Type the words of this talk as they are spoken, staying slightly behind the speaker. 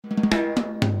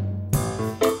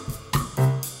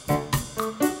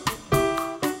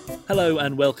Hello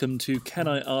and welcome to Can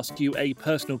I Ask You a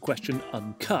Personal Question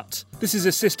Uncut? This is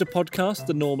a sister podcast,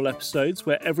 The Normal Episodes,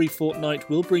 where every fortnight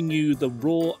we'll bring you the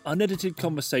raw, unedited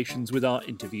conversations with our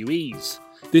interviewees.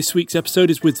 This week's episode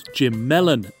is with Jim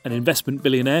Mellon, an investment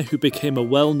billionaire who became a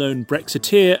well-known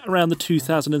Brexiteer around the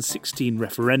 2016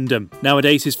 referendum.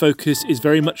 Nowadays his focus is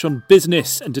very much on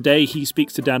business, and today he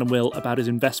speaks to Dan and Will about his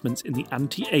investments in the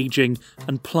anti-aging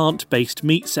and plant-based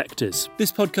meat sectors.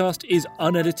 This podcast is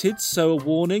unedited, so a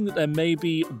warning that there may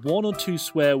be one or two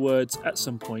swear words at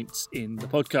some points in the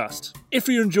podcast. If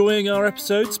you're enjoying our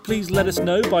episodes, please let us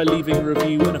know by leaving a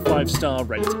review and a 5-star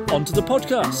rate. On to the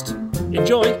podcast.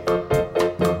 Enjoy!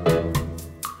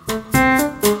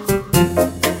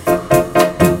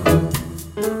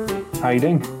 How are you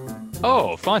doing?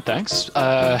 Oh, fine, thanks.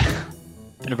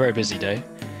 Been a very busy day,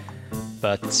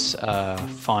 but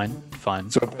fine.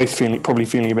 So we're both probably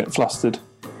feeling a bit flustered.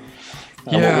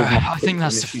 I think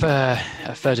that's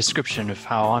a fair description of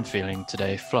how I'm feeling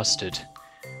today, flustered.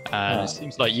 And it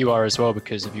seems like you are as well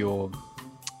because of your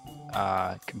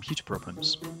computer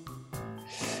problems.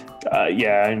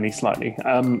 Yeah, only slightly.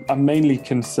 I'm mainly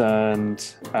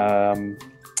concerned.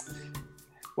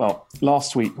 Well,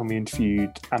 last week when we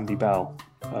interviewed Andy Bell,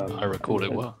 I recall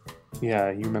it well.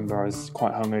 Yeah, you remember I was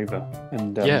quite hungover,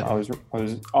 and yeah. I was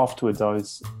afterwards.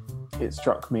 It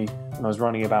struck me, and I was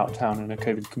running about town in a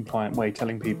COVID-compliant way,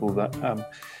 telling people that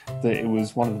that it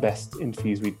was one of the best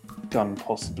interviews we'd done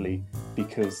possibly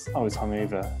because I was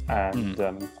hungover, and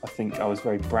I think I was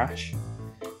very brash,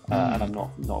 and I'm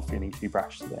not feeling too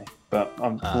brash today. But I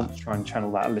want to try and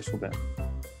channel that a little bit.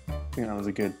 I think that was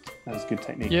a good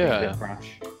technique. Yeah, a bit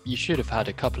brash. You should have had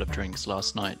a couple of drinks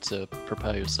last night to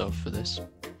prepare yourself for this.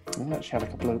 I actually had a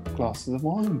couple of glasses of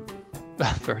wine.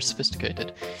 Very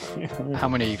sophisticated. Yeah. How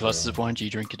many glasses of wine do you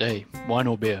drink a day? Wine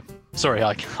or beer? Sorry,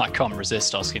 I can't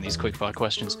resist asking these quick-fire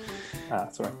questions.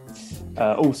 That's all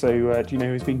right. Also, do you know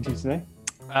who we're speaking to today?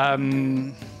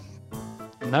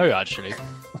 No, actually.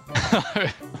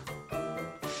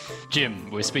 Jim.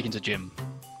 We're speaking to Jim.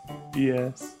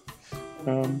 Yes.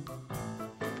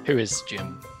 Who is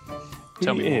Jim?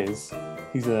 Tell me more.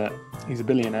 He's a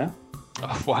billionaire.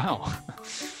 Oh, wow.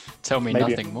 Tell me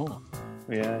nothing more.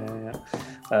 Yeah.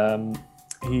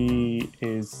 He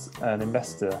is an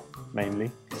investor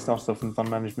mainly. He started off in fund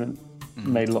management,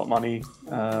 made a lot of money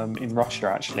in Russia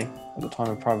actually at the time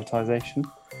of privatization,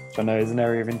 which I know is an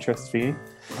area of interest for you.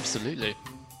 Absolutely.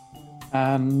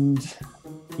 And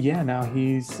yeah, now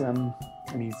he's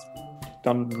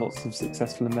done lots of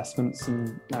successful investments,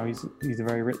 and now he's a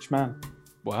very rich man.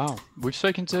 Wow. We've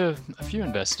spoken to a few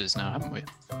investors now, haven't we?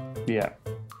 Yeah.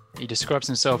 He describes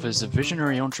himself as a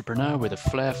visionary entrepreneur with a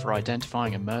flair for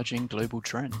identifying emerging global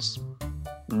trends.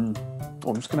 Well,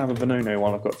 I'm just going to have a Vinono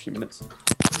while I've got a few minutes.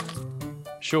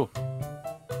 Sure.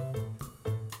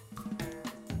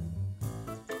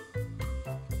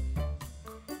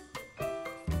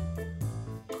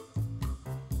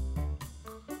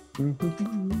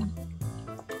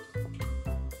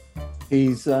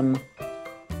 He's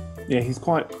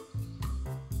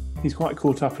quite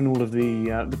caught up in all of the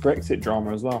Brexit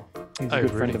drama as well. He's a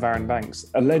good friend of Aaron Banks.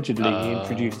 Allegedly, he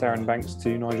introduced Aaron Banks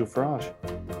to Nigel Farage.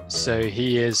 So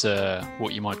he is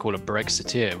what you might call a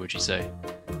Brexiteer, would you say?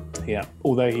 Yeah.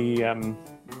 Although I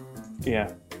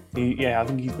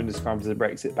think he's been described as a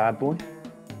Brexit bad boy.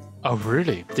 Oh,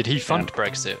 really? Did he fund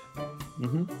Brexit?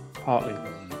 Partly.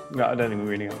 I don't think we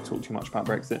really have to talk too much about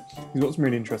Brexit. He's got some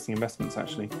really interesting investments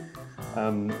actually.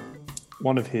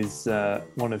 One of his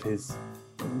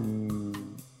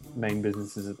main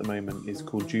businesses at the moment is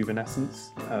called Juvenescence,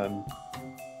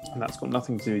 and that's got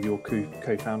nothing to do with your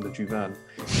co-founder Juverne.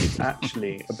 It's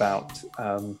actually about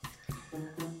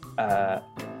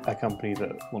a company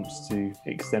that wants to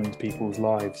extend people's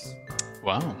lives.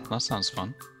 Wow, that sounds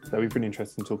fun. So we've been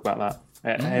interested to talk about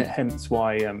that. Hence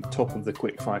why top of the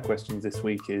quick-fire questions this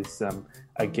week is,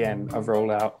 again, I've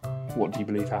rolled out, what do you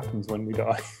believe happens when we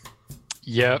die?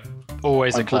 Yep,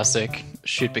 always a classic.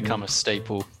 Should become a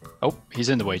staple. Oh, he's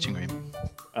in the waiting room.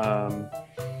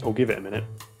 I'll give it a minute.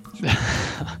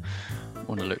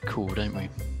 Want to look cool, don't we?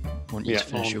 Want you to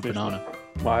finish your banana.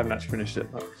 Well, I haven't actually finished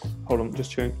it, but hold on, just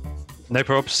chewing. No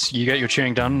props. You get your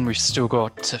chewing done. We've still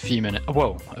got a few minutes.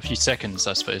 Well, a few seconds,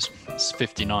 I suppose. It's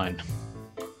 59.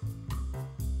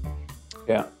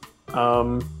 Yeah.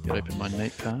 I'll open my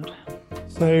notepad.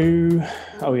 So,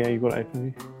 oh yeah, you've got it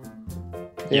open.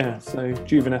 Yeah, so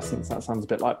Juvenescence, that sounds a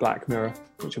bit like Black Mirror,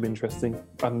 which will be interesting.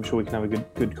 I'm sure we can have a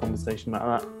good conversation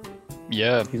about that.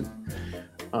 Yeah.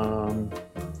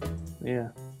 Yeah.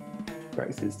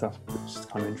 Brexit stuff, which is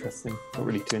kind of interesting. Not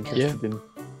really too interested in.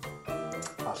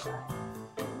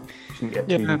 Shouldn't get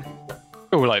too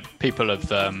Oh, like people have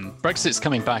Brexit's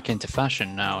coming back into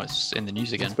fashion now. It's in the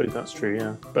news I again. suppose that's true,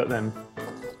 yeah. But then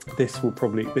this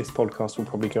podcast will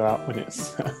probably go out when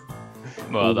it's.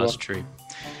 Well, that's true.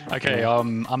 Okay,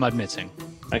 I'm admitting.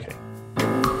 Okay.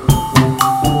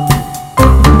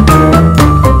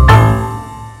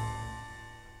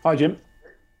 Hi, Jim.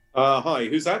 Hi,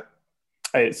 who's that?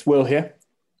 Hey, it's Will here.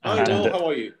 Hi, Will. How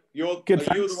are you? Good,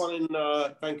 Are you thanks. the one in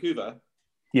Vancouver?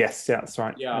 Yes, yeah, that's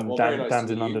right. Yeah, And well, very nice Dan's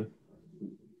to in meet you. London.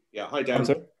 Yeah, hi, Dan. I'm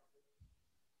sorry?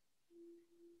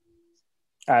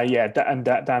 And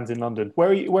Dan's in London. Where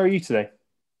are you today?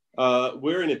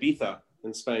 We're in Ibiza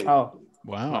in Spain. Oh,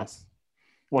 Wow. nice.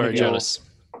 Very jealous.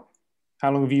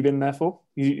 How long have you been there for?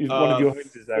 One of your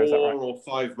homes is there, is that right? 4 or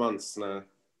 5 months now.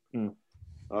 Mm.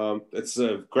 It's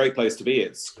a great place to be.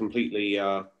 It's completely,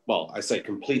 I say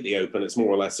completely open. It's more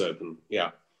or less open.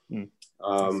 Yeah. Mm.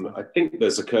 I think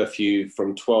there's a curfew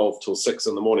from 12 till 6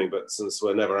 in the morning, but since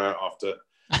we're never out after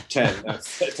 10,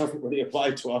 that doesn't really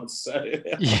apply to us. So.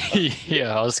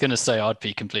 Yeah, I was going to say I'd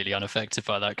be completely unaffected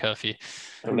by that curfew.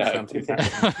 No.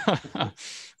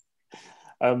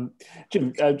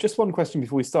 Jim, just one question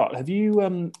before we start. Have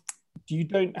you you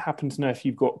don't happen to know if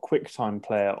you've got QuickTime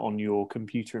Player on your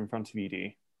computer in front of you, do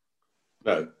you?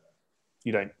 No.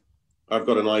 You don't? I've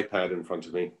got an iPad in front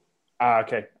of me.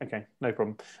 Okay, no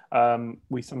problem.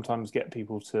 We sometimes get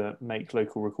people to make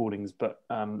local recordings, but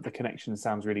the connection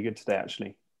sounds really good today,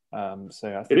 actually.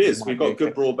 So I think it is. We've got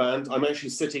good broadband. I'm actually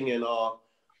sitting in our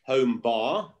home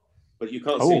bar, but you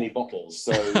can't see any bottles.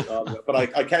 So, but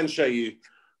I can show you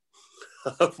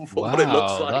what it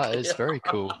looks like. That is very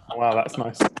cool. Wow, that's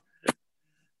nice.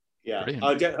 Yeah, Brilliant.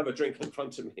 I don't have a drink in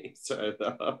front of me, so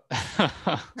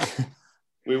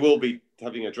we will be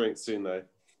having a drink soon, though.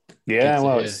 Yeah,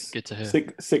 it's good to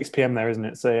hear. 6 p.m. there, isn't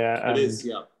it? So yeah, it is.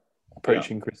 Yeah,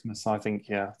 approaching Christmas. I think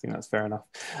that's fair enough.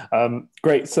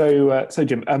 Great. So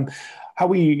Jim, how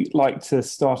we like to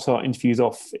start our interviews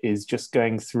off is just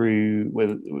going through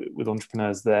with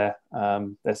entrepreneurs their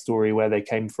story, where they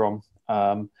came from,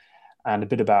 and a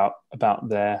bit about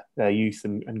their youth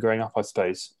and growing up, I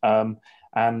suppose.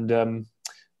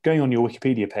 Going on your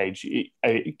Wikipedia page,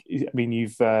 I mean,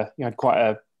 you've you had quite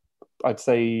a, I'd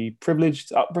say,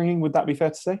 privileged upbringing. Would that be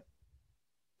fair to say?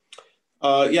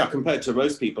 Yeah, compared to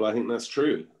most people, I think that's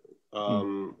true.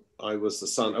 I was the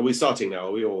son. Are we starting now?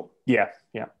 Are we all? Yeah.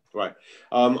 Right.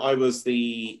 I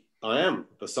am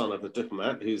the son of a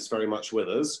diplomat who's very much with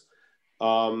us.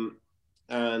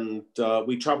 And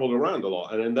we traveled around a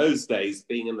lot. And in those days,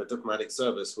 being in the diplomatic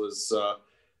service was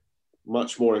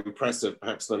much more impressive,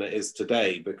 perhaps, than it is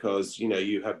today, because,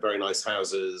 you had very nice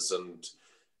houses and,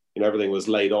 everything was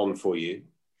laid on for you.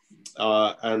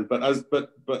 But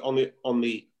on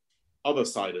the other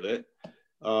side of it,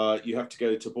 you have to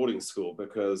go to boarding school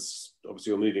because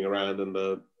obviously you're moving around, and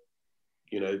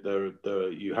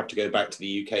you have to go back to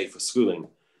the UK for schooling.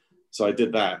 So I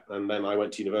did that, and then I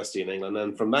went to university in England.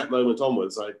 And from that moment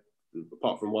onwards,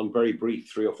 apart from one very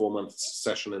brief 3 or 4 month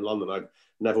session in London, I've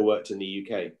never worked in the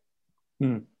UK.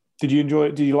 Did you enjoy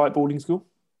it? Did you like boarding school?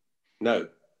 No.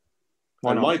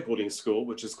 Why not? My boarding school,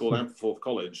 which is called Ampleforth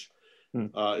College,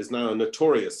 is now a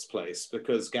notorious place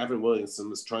because Gavin Williamson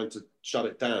was trying to shut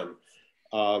it down,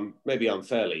 maybe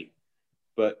unfairly,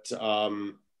 but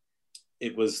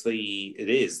it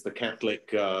is the Catholic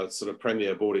sort of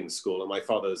premier boarding school, and my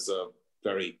father's a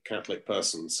very Catholic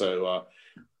person, so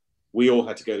we all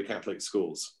had to go to Catholic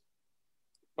schools.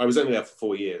 I was only there for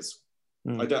 4 years.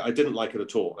 I didn't like it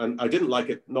at all, and I didn't like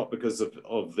it not because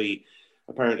of the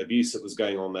apparent abuse that was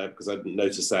going on there, because I didn't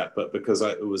notice that, but because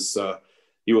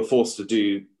you were forced to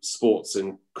do sports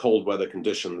in cold weather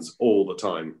conditions all the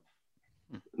time.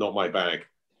 Not my bag.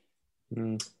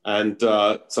 And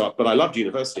but I loved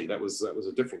university. That was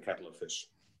a different kettle of fish.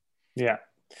 Yeah.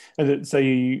 And so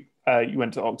you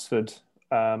went to Oxford,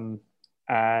 and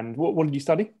what did you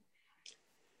study?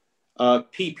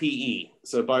 PPE.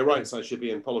 So by rights, I should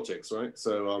be in politics, right?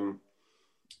 So,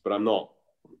 but I'm not.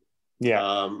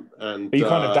 Yeah. But you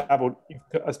kind of dabbled.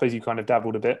 I suppose you kind of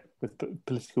dabbled a bit with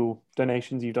political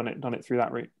donations. You've done it through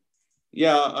that route.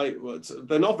 Yeah,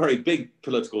 they're not very big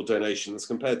political donations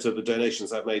compared to the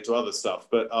donations I've made to other stuff.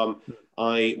 But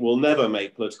I will never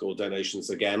make political donations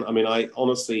again. I mean, I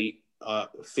honestly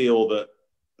feel that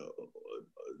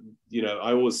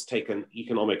I always take an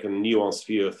economic and nuanced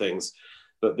view of things.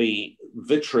 But the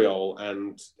vitriol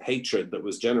and hatred that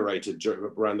was generated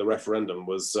around the referendum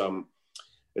was.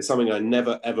 It's something I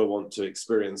never, ever want to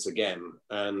experience again,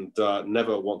 and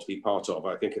never want to be part of.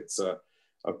 I think it's a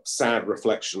sad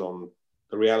reflection on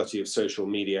the reality of social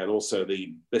media, and also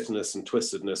the bitterness and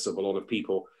twistedness of a lot of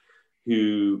people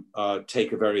who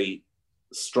take a very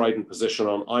strident position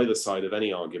on either side of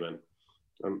any argument.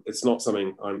 It's not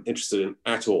something I'm interested in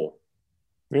at all.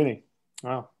 Really?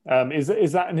 Wow. Is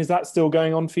that still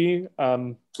going on for you?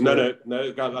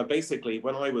 No. Basically,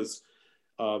 when I was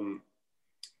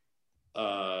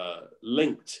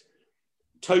linked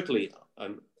totally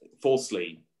and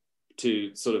falsely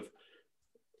to sort of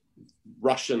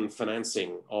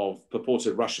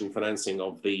purported Russian financing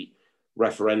of the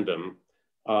referendum,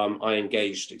 I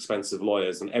engaged expensive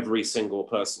lawyers, and every single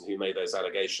person who made those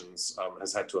allegations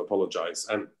has had to apologize,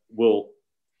 and will,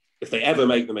 if they ever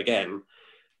make them again,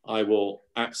 I will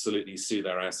absolutely sue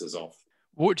their asses off.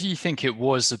 What do you think it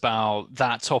was about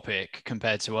that topic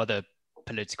compared to other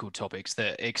political topics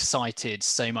that excited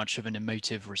so much of an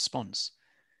emotive response?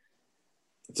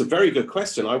 It's a very good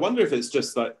question. I wonder if it's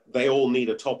just that they all need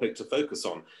a topic to focus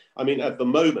on. I mean, at the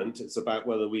moment, it's about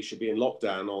whether we should be in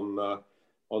lockdown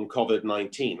on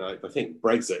COVID-19. I think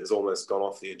Brexit has almost gone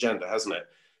off the agenda, hasn't it?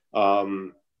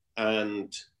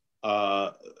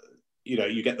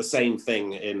 You get the same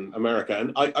thing in America.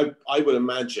 And I would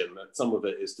imagine that some of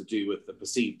it is to do with the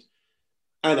perceived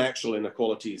and actual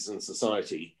inequalities in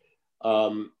society.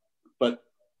 But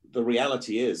the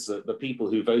reality is that the people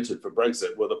who voted for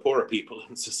Brexit were the poorer people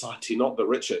in society, not the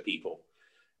richer people.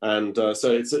 And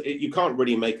so you can't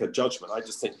really make a judgment. I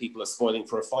just think people are spoiling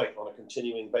for a fight on a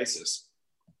continuing basis.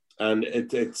 And a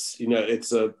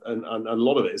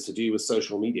lot of it is to do with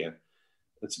social media.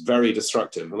 It's very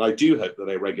destructive. And I do hope that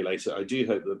they regulate it. I do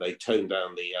hope that they tone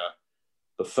down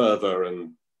the fervor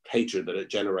and hatred that it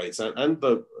generates, and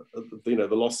the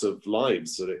loss of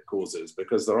lives that it causes,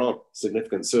 because there are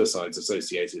significant suicides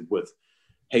associated with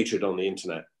hatred on the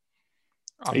internet.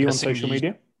 Are you on social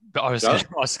media? But I was going to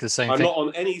ask the same thing. I'm not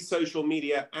on any social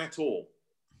media at all.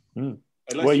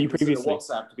 Unless you consider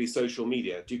WhatsApp to be social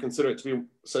media. Do you consider it to be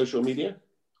social media?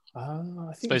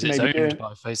 I suppose it's owned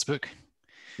by Facebook.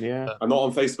 Yeah. I'm not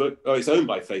on Facebook. Oh, it's owned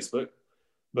by Facebook.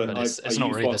 But I it's use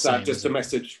not really WhatsApp just to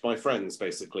message my friends,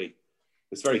 basically.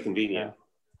 It's very convenient. Yeah.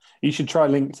 You should try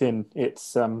LinkedIn.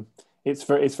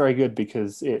 It's very good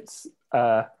because it's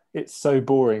so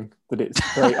boring that it's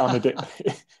very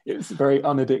unaddictive. It's very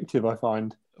unaddictive, I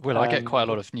find. Well, I get quite a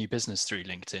lot of new business through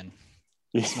LinkedIn.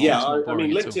 Yeah, I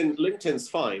mean, LinkedIn's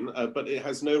fine, but it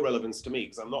has no relevance to me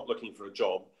because I'm not looking for a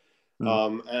job.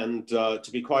 And to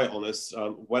be quite honest,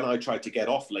 when I tried to get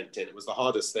off LinkedIn, it was the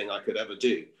hardest thing I could ever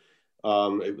do.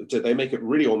 They make it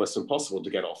really almost impossible to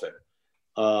get off it.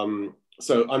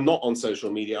 So I'm not on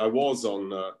social media. I was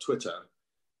on Twitter,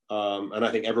 and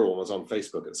I think everyone was on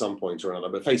Facebook at some point or another.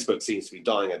 But Facebook seems to be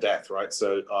dying a death, right?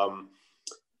 So,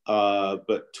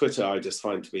 but Twitter I just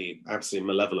find to be absolutely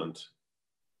malevolent.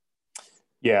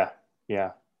 Yeah,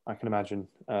 I can imagine.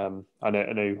 I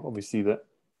know, obviously that.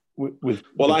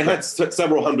 I had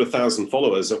several 100,000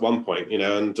 followers at one point,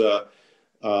 and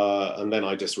then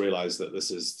I just realized that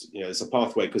this is, it's a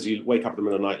pathway, because you wake up in the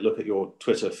middle of the night, look at your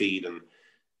Twitter feed, and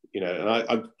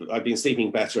and I've been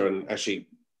sleeping better, and actually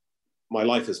my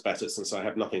life is better since I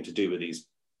have nothing to do with these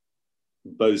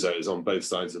bozos on both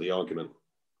sides of the argument.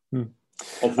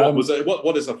 Of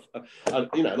what is an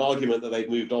argument that they've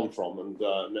moved on from, and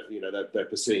they're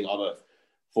pursuing other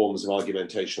forms of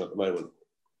argumentation at the moment.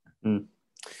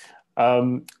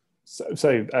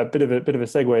 So a bit of a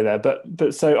segue there,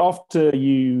 but so after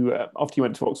you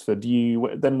went to Oxford, you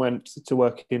then went to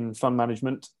work in fund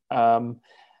management,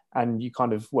 and you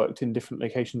kind of worked in different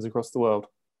locations across the world.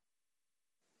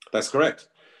 That's correct.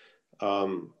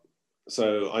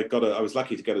 So I was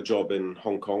lucky to get a job in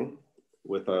Hong Kong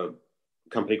with a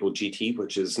company called GT,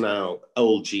 which is now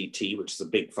LGT, which is a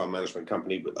big fund management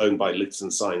company owned by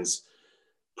Liechtenstein's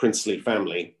princely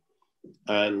family.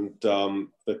 And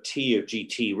the T of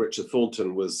GT, Richard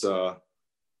Thornton, was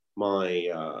my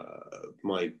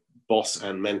boss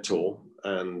and mentor,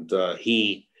 and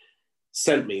he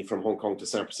sent me from Hong Kong to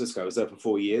San Francisco. I was there for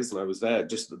 4 years, and I was there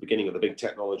just at the beginning of the big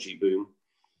technology boom,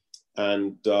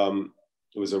 and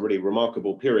it was a really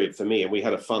remarkable period for me. And we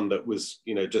had a fund that was,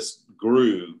 just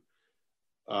grew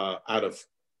out of,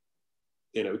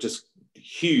 just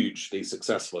hugely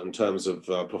successful in terms of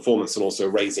performance and also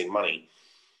raising money.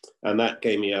 And that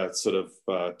gave me a sort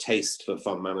of taste for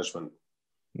fund management.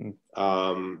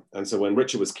 And so when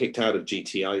Richard was kicked out of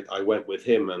GT, I went with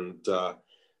him and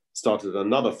started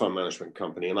another fund management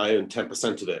company, and I owned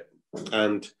 10% of it.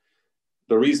 And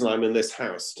the reason I'm in this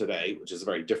house today, which is a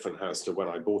very different house to when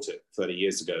I bought it 30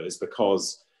 years ago, is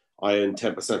because I own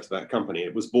 10% of that company.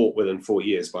 It was bought within 4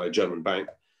 years by a German bank,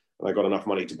 and I got enough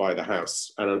money to buy the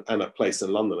house and a place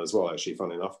in London as well, actually,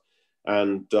 funny enough.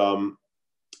 And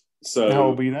so how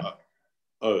old were you then?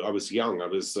 I was young. I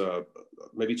was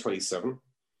maybe 27.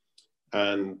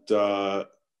 And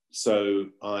so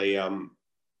I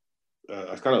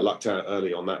kind of lucked out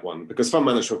early on that one because fund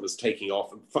management was taking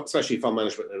off, especially fund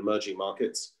management in emerging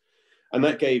markets. And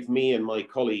that gave me and my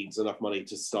colleagues enough money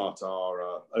to start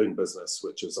our own business,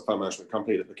 which is a fund management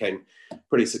company that became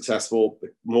pretty successful.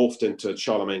 It morphed into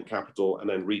Charlemagne Capital and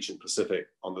then Regent Pacific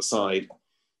on the side,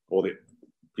 or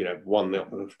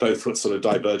both were sort of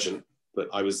divergent, but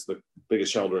I was the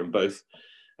biggest shareholder in both.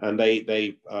 And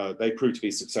they proved to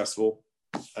be successful.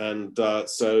 And I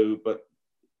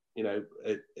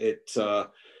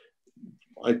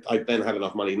then had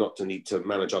enough money not to need to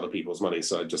manage other people's money.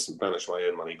 So I just managed my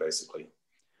own money, basically.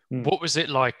 What was it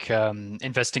like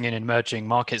investing in emerging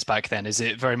markets back then? Is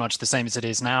it very much the same as it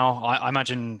is now? I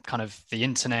imagine kind of the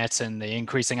internet and the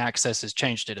increasing access has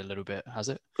changed it a little bit, has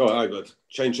it? Oh, I would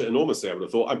change it enormously, I would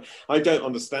have thought. I don't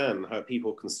understand how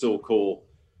people can still call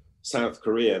South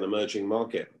Korea an emerging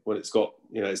market when it's got,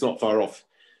 it's not far off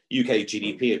UK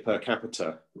GDP per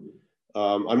capita.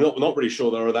 I'm not really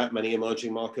sure there are that many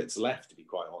emerging markets left, to be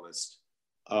quite honest.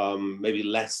 Maybe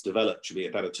less developed should be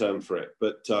a better term for it.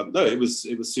 But no, it was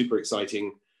super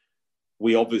exciting.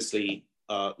 We obviously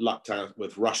lucked out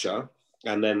with Russia,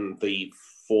 and then the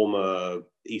former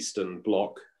Eastern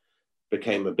Bloc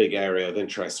became a big area of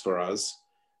interest for us.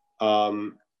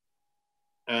 And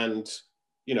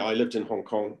I lived in Hong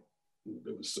Kong.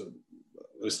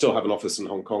 We still have an office in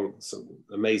Hong Kong. It's an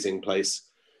amazing place.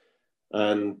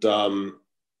 And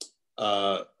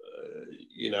I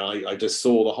just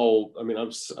saw the whole. I mean,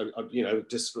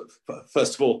 just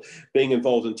first of all being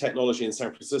involved in technology in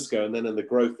San Francisco, and then in the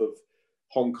growth of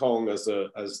Hong Kong as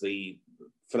the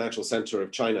financial center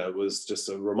of China was just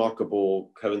a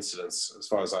remarkable coincidence as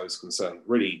far as I was concerned.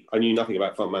 Really, I knew nothing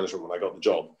about fund management when I got the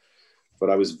job, but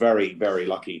I was very, very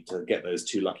lucky to get those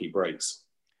two lucky breaks.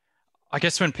 I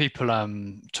guess when people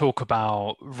talk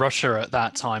about Russia at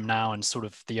that time now and sort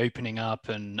of the opening up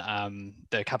and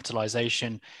the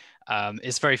capitalization,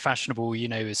 it's very fashionable,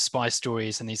 with spy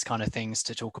stories and these kind of things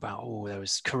to talk about, there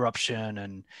was corruption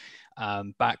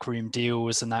and backroom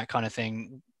deals and that kind of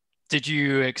thing. Did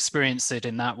you experience it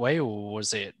in that way, or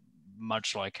was it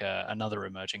much like another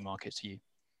emerging market to you?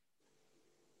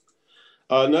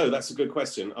 No, that's a good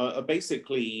question.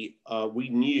 Basically, we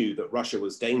knew that Russia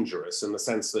was dangerous in the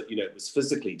sense that, it was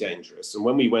physically dangerous. And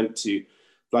when we went to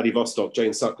Vladivostok,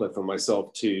 Jane Sutcliffe and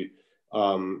myself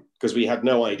because we had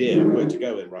no idea where to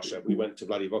go in Russia, we went to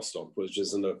Vladivostok, which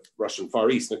is in the Russian Far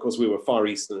East. And of course, we were Far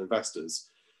Eastern investors.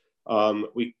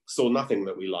 We saw nothing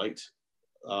that we liked.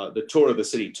 The tour of the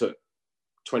city took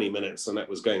 20 minutes, and that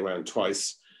was going around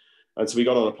twice. And so we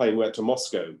got on a plane, went to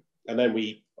Moscow, and then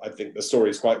I think the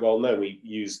story is quite well known. We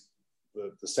used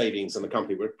the savings in the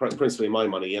company, principally my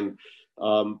money, and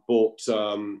bought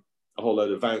a whole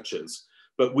load of vouchers.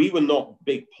 But we were not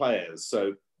big players.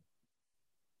 So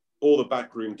all the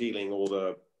backroom dealing, all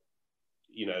the,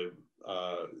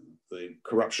 the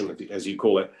corruption, as you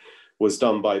call it, was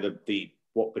done by the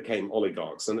what became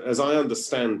oligarchs. And as I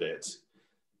understand it,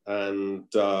 and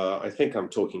I think I'm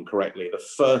talking correctly, the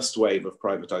first wave of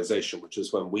privatization, which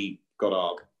is when we got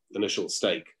our initial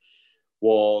stake,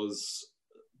 was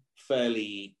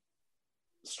fairly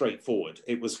straightforward.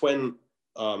 It was when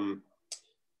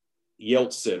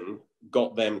Yeltsin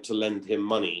got them to lend him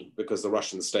money because the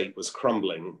Russian state was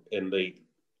crumbling in the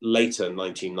later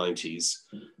 1990s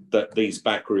that these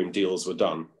backroom deals were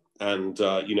done. And,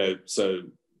 so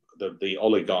the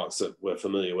oligarchs that we're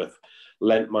familiar with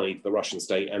lent money to the Russian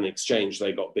state, and in exchange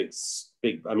they got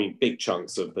big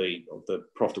chunks of the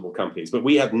profitable companies. But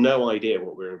we had no idea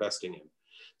what we were investing in.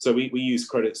 So we used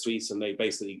Credit Suisse, and they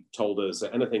basically told us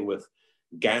that anything with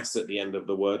gas at the end of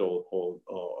the word or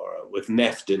with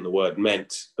neft in the word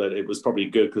meant that it was probably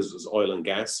good because it was oil and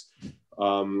gas.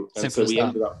 And so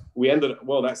we ended up,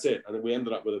 well, that's it. And we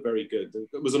ended up with a very good,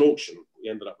 it was an auction. We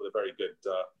ended up with a very good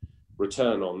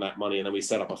return on that money. And then we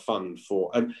set up a fund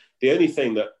and the only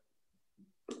thing that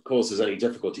causes any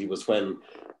difficulty was when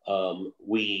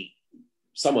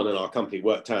someone in our company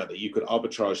worked out that you could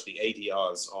arbitrage the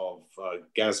ADRs of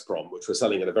Gazprom, which were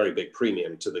selling at a very big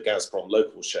premium to the Gazprom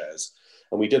local shares.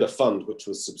 And we did a fund which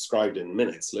was subscribed in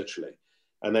minutes, literally.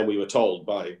 And then we were told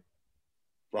by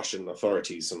Russian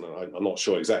authorities, and I'm not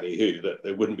sure exactly who, that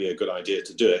it wouldn't be a good idea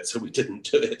to do it. So we didn't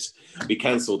do it. We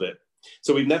cancelled it.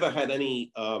 So we've never had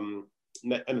anything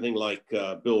like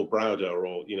Bill Browder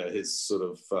or, his sort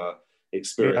of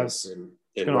experience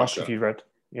in Russia. If you read.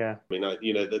 Yeah. I mean,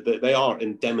 they are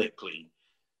endemically,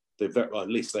 at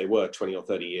least they were 20 or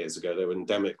 30 years ago, they were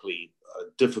endemically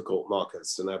difficult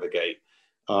markets to navigate.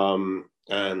 And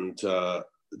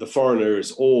the foreigner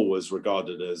is always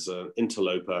regarded as an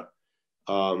interloper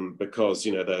because,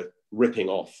 they're ripping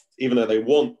off, even though they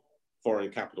want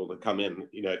foreign capital to come in.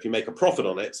 You know, if you make a profit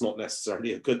on it, it's not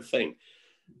necessarily a good thing.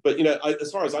 But, you know,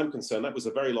 as far as I'm concerned, that was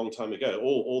a very long time ago.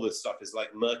 All this stuff is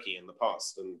like murky in the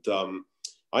past. And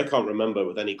I can't remember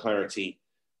with any clarity,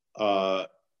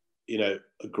 you know,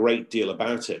 a great deal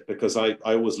about it, because I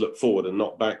always look forward and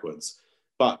not backwards.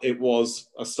 But it was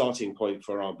a starting point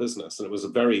for our business. And it was a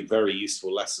very, very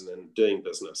useful lesson in doing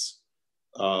business,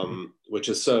 which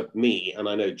has served me, and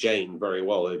I know Jane, very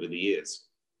well over the years.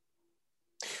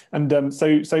 And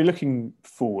so looking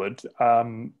forward,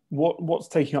 what's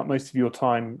taking up most of your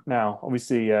time now?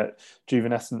 Obviously,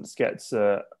 Juvenescence gets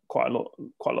quite a lot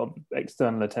of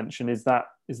external attention. Is that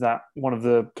one of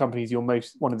the companies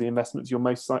one of the investments you're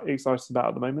most excited about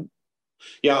at the moment?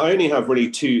 Yeah, I only have really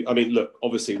two. I mean, look,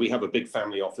 obviously we have a big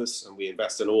family office and we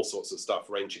invest in all sorts of stuff,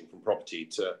 ranging from property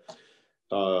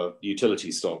to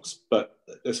utility stocks. But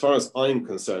as far as I'm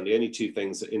concerned, the only two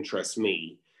things that interest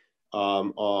me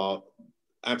are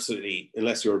absolutely,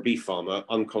 unless you're a beef farmer,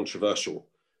 uncontroversial,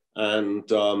 and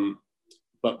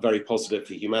but very positive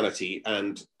for humanity,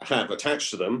 and have attached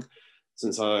to them,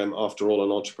 since I'm after all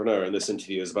an entrepreneur and this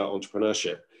interview is about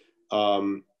entrepreneurship,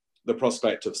 the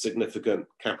prospect of significant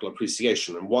capital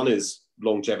appreciation. And one is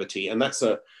longevity, and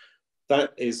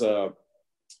that is a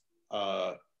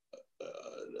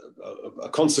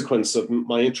consequence of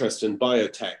my interest in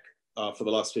biotech for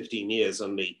the last 15 years,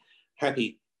 and the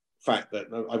happy fact that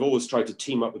I've always tried to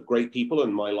team up with great people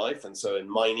in my life. And so in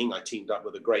mining, I teamed up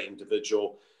with a great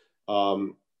individual.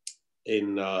 In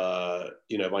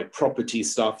you know, my property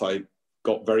stuff, I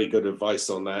got very good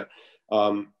advice on that.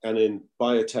 And in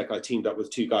biotech, I teamed up with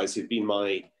two guys who've been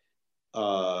my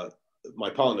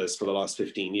partners for the last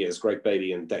 15 years, Greg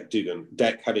Bailey and Dec Dugan.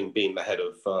 Dec having been the head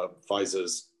of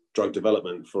Pfizer's drug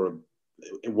development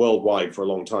worldwide for a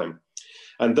long time.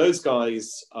 And those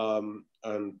guys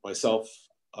and myself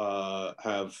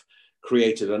have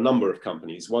created a number of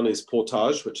companies. One is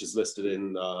Portage, which is listed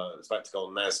in, it's about to go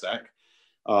on NASDAQ,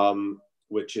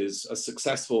 which is a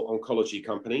successful oncology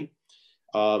company.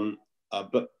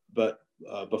 But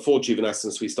before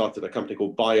Juvenescence, we started a company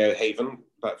called Biohaven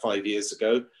about 5 years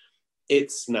ago.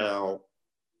 It's now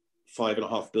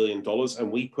 $5.5 billion,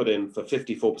 and we put in for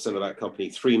 54% of that company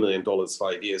 $3 million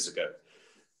 5 years ago.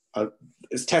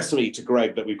 It's testimony to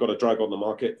Greg that we've got a drug on the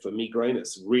market for migraine.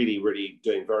 It's really, really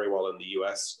doing very well in the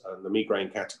US and the migraine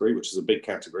category, which is a big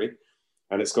category.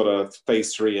 And it's got a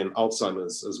phase 3 in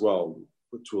Alzheimer's as well,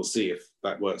 which we'll see if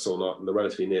that works or not in the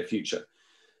relatively near future.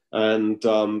 And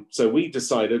so we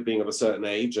decided, being of a certain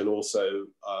age and also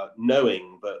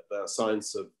knowing that the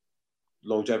science of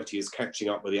longevity is catching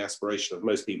up with the aspiration of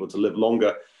most people to live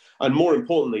longer, and more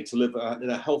importantly, to live in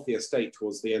a healthier state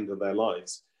towards the end of their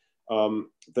lives,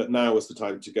 that now was the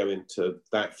time to go into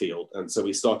that field. And so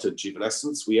we started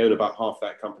Juvenescence. We own about half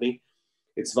that company.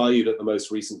 It's valued at the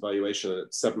most recent valuation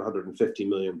at $750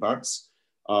 million.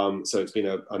 So it's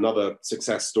been another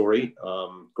success story.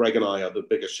 Greg and I are the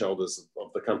biggest shareholders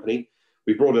of the company.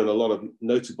 We brought in a lot of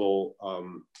notable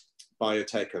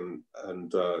biotech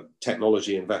and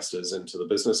technology investors into the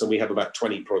business, and we have about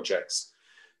 20 projects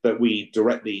that we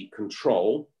directly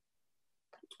control.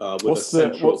 What's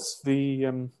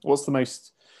the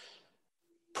most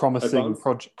promising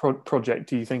project,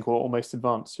 do you think, or most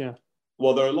advanced? Yeah.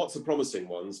 Well, there are lots of promising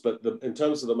ones, but in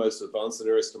terms of the most advanced and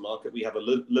nearest to market, we have a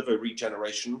liver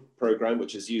regeneration program,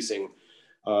 which is using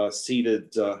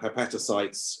seeded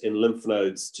hepatocytes in lymph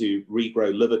nodes to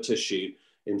regrow liver tissue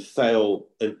in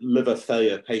liver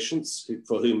failure patients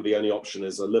for whom the only option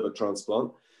is a liver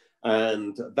transplant.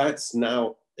 And that's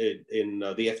now the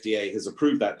FDA has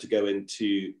approved that to go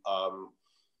into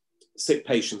sick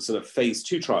patients in a phase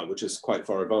 2 trial, which is quite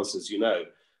far advanced, as you know.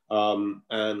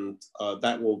 And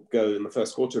that will go in the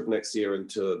first quarter of next year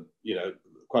into, you know,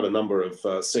 quite a number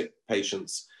of sick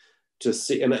patients to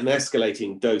see in an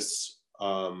escalating dose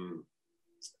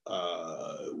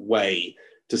way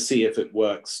to see if it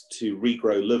works to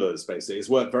regrow livers. Basically, it's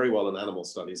worked very well in animal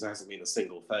studies. There hasn't been a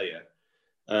single failure,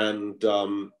 and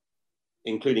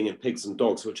including in pigs and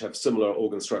dogs, which have similar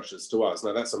organ structures to us.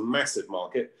 Now that's a massive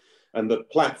market, and the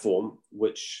platform,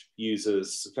 which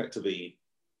uses effectively,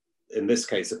 in this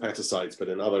case, hepatocytes, but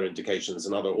in other indications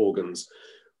and other organs,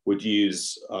 would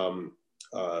use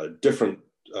different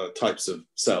types of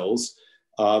cells,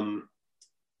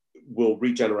 will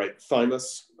regenerate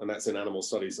thymus, and that's in animal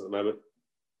studies at the moment,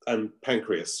 and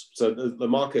pancreas. So the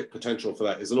market potential for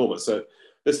that is enormous. So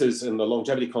this is, in the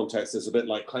longevity context, is a bit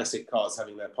like classic cars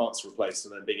having their parts replaced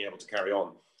and then being able to carry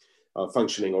on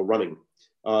functioning or running.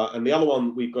 And the other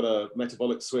one, we've got a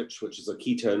metabolic switch, which is a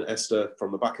ketone ester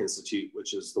from the Buck Institute,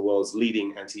 which is the world's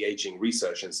leading anti-aging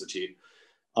research institute.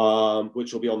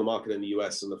 which will be on the market in the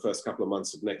US in the first couple of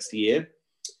months of next year.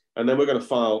 And then we're going to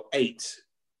file 8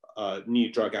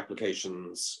 new drug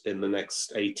applications in the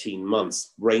next 18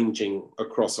 months, ranging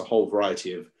across a whole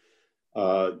variety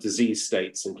of disease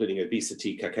states, including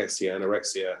obesity, cachexia,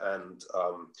 anorexia, and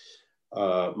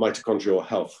mitochondrial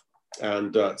health.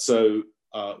 And so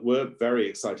we're very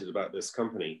excited about this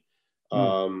company.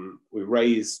 We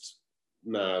raised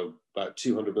now about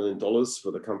 $200 million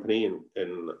for the company,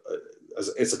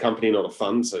 it's a company, not a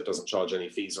fund, so it doesn't charge any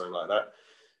fees or anything like that.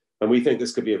 And we think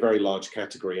this could be a very large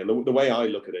category. And the way I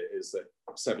look at it is that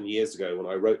 7 years ago, when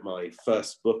I wrote my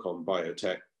first book on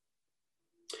biotech,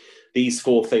 these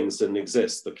 4 things didn't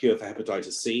exist: the cure for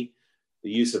hepatitis C,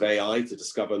 the use of AI to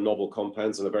discover novel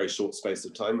compounds in a very short space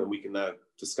of time, and we can now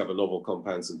discover novel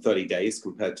compounds in 30 days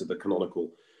compared to the canonical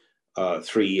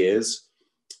 3 years.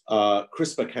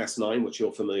 CRISPR-Cas9, which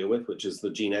you're familiar with, which is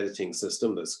the gene editing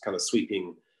system that's kind of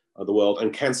sweeping the world,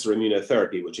 and cancer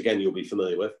immunotherapy, which again you'll be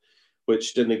familiar with,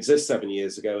 which didn't exist 7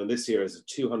 years ago, and this year is a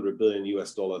 $200 billion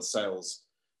sales,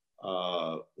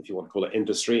 if you want to call it,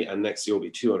 industry, and next year will be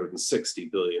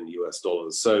 $260 billion.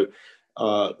 So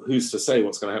who's to say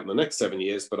what's going to happen in the next 7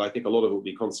 years? But I think a lot of it will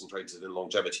be concentrated in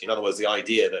longevity. In other words, the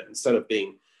idea that instead of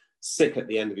being sick at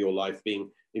the end of your life,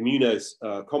 being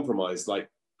immunocompromised, like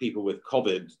people with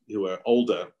COVID who are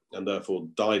older and therefore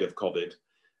died of COVID,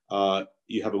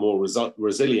 you have a more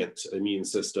resilient immune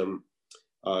system,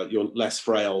 you're less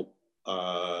frail,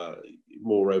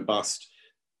 more robust.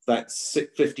 That's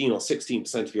 15 or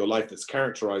 16% of your life that's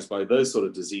characterized by those sort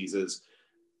of diseases.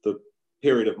 The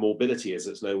period of morbidity, as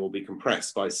it's known, will be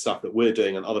compressed by stuff that we're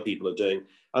doing and other people are doing.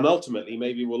 And ultimately,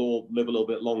 maybe we'll all live a little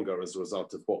bit longer as a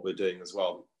result of what we're doing as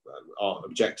well. Our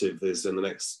objective is in the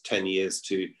next 10 years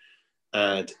to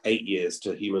add 8 years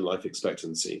to human life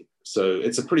expectancy. So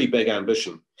it's a pretty big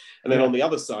ambition. And then on the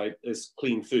other side is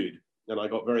clean food. And I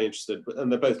got very interested,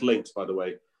 and they're both linked, by the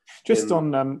way. Just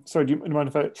on, sorry, do you mind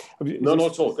if I? No,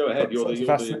 not at all. Go ahead. You're the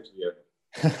interviewer.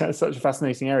 It's such a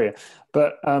fascinating area.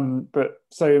 But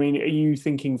so, I mean, are you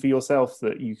thinking for yourself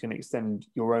that you can extend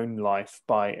your own life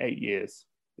by 8 years?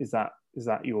 Is that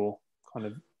your kind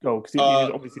of goal?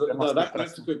 Obviously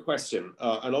that's a good question.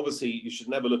 And obviously, you should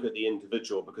never look at the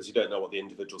individual because you don't know what the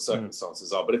individual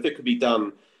circumstances are. But if it could be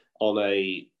done on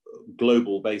a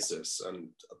global basis, and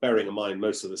bearing in mind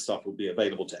most of the stuff will be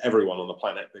available to everyone on the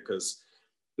planet because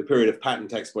the period of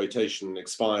patent exploitation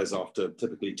expires after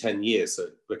typically 10 years, so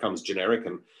it becomes generic.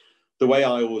 And the way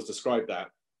I always describe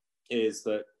that is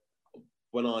that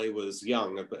when I was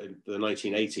young, in the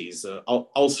 1980s,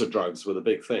 ulcer drugs were the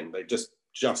big thing. They'd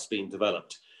just been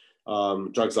developed.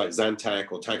 Drugs like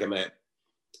Zantac or Tagamet,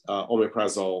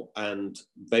 omeprazole, and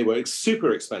they were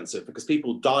super expensive because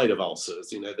people died of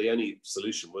ulcers. You know, the only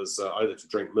solution was either to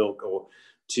drink milk or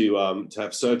to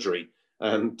have surgery.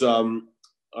 And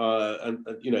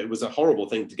you know, it was a horrible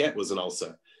thing to get, was an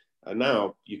ulcer. And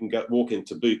now you can walk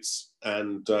into Boots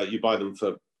and you buy them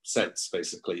for cents,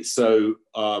 basically. So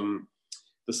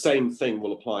the same thing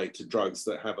will apply to drugs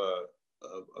that have a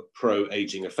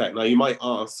pro-aging effect. Now you might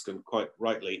ask, and quite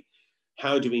rightly,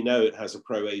 how do we know it has a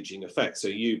pro-aging effect? So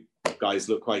you guys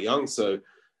look quite young, so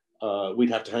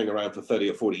we'd have to hang around for 30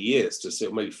 or 40 years to see,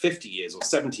 or maybe 50 years or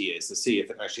 70 years to see if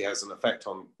it actually has an effect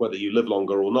on whether you live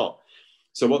longer or not.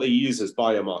 So what they use is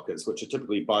biomarkers, which are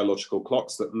typically biological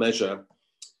clocks that measure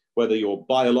whether your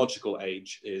biological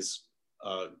age is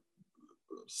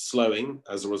slowing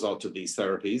as a result of these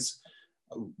therapies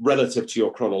relative to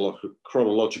your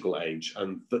chronological age.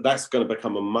 And that's going to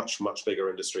become a much, much bigger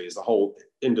industry, is the whole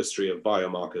industry of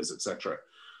biomarkers, etc.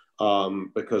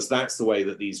 Because that's the way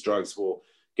that these drugs will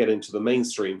get into the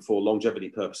mainstream for longevity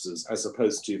purposes, as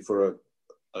opposed to for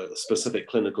a specific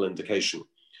clinical indication.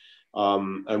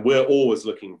 And we're always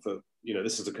looking for, you know,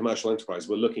 this is a commercial enterprise.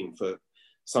 We're looking for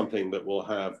something that will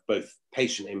have both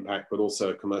patient impact, but also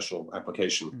a commercial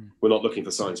application. We're not looking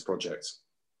for science projects.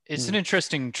 It's an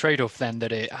interesting trade-off then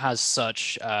that it has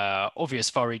such obvious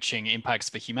far-reaching impacts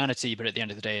for humanity, but at the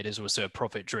end of the day, it is also a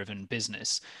profit-driven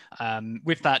business.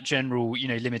 With that general, you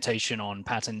know, limitation on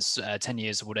patents, 10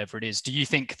 years or whatever it is, do you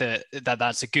think that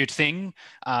that's a good thing,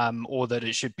 or that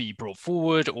it should be brought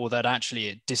forward, or that actually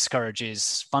it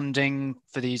discourages funding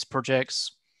for these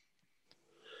projects?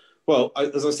 Well,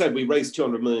 as I said, we raised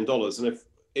 $200 million, and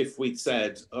if we'd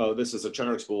said, oh, this is a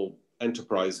charitable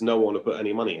enterprise, no one would put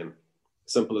any money in.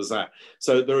 Simple as that.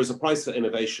 So there is a price for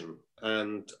innovation,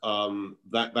 and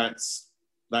that's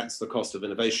the cost of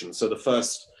innovation. So the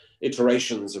first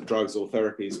iterations of drugs or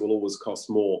therapies will always cost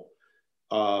more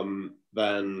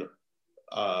than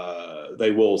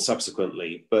they will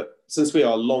subsequently. But since we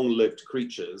are long-lived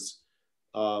creatures,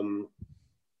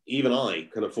 even I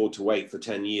can afford to wait for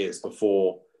 10 years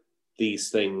before these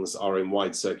things are in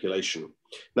wide circulation.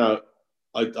 Now,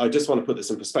 I just want to put this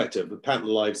in perspective. The patent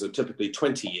lives are typically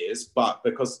 20 years, but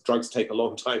because drugs take a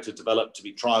long time to develop, to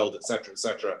be trialed, et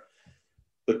cetera,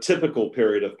 the typical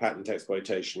period of patent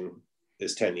exploitation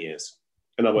is 10 years.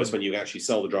 In other words, when you actually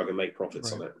sell the drug and make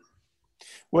profits on it.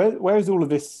 Where is all of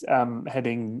this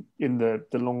heading in the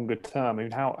longer term? I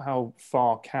mean, how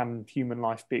far can human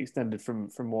life be extended from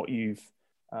what you've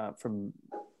from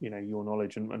your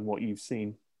knowledge and what you've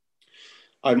seen?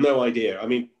 I have no idea. I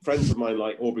mean, friends of mine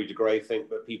like Aubrey de Grey think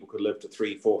that people could live to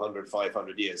 300, 400,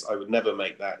 500 years. I would never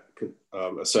make that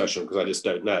assertion because I just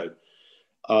don't know.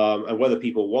 And whether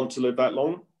people want to live that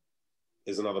long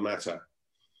is another matter.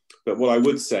 But what I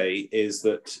would say is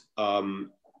that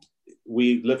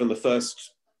we live in the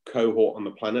first cohort on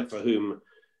the planet for whom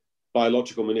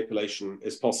biological manipulation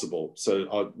is possible.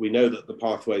 So we know that the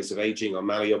pathways of aging are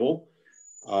malleable.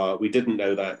 We didn't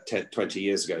know that 10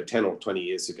 or 20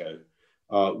 years ago.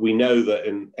 We know that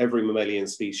in every mammalian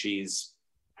species,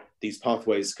 these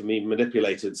pathways can be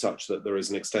manipulated such that there is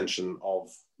an extension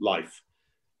of life.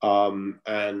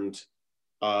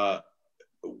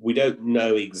 We don't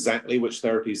know exactly which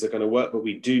therapies are going to work, but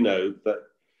we do know that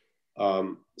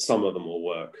some of them will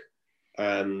work.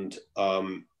 And,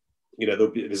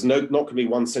 there's not going to be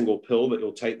one single pill that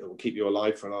you'll take that will keep you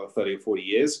alive for another 30 or 40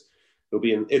 years. It'll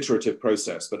be an iterative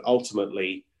process, but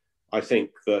ultimately, I think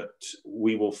that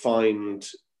we will find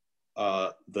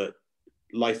that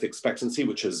life expectancy,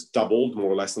 which has doubled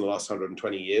more or less in the last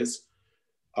 120 years,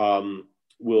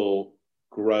 will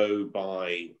grow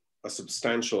by a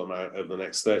substantial amount over the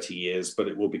next 30 years, but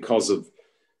it will because of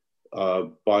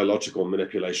biological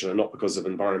manipulation and not because of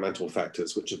environmental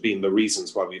factors, which have been the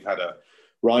reasons why we've had a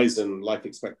rise in life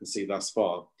expectancy thus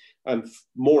far. And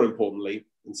more importantly,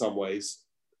 in some ways,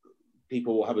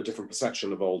 people will have a different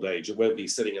perception of old age. It won't be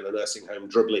sitting in a nursing home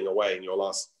dribbling away in your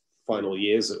last final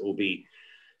years. It will be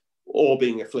or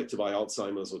being afflicted by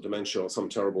Alzheimer's or dementia or some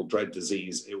terrible dread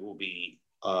disease. It will be,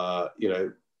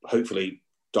 hopefully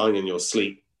dying in your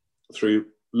sleep through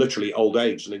literally old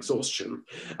age and exhaustion,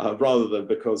 rather than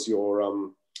because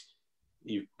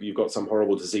you've got some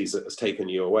horrible disease that has taken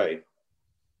you away.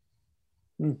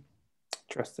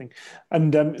 Interesting.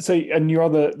 And your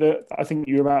other, I think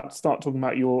you're about to start talking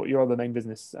about your other main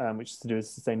business, which is to do with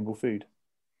sustainable food.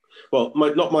 Well,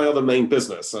 not my other main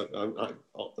business.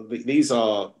 These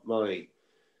are my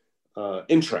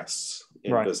interests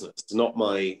in business, not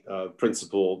my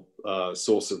principal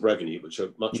source of revenue, which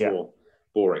are much more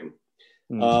boring.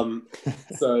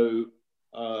 So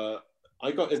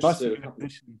I got interested in a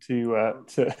position to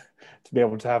be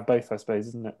able to have both, I suppose,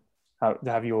 isn't it?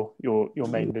 To have your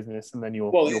main business and then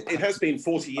your it has been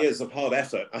 40 years of hard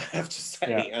effort, I have to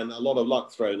say, and a lot of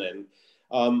luck thrown in.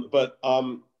 I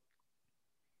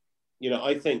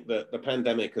think that the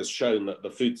pandemic has shown that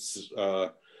the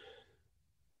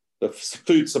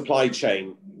food supply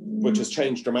chain, which has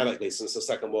changed dramatically since the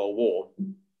Second World War,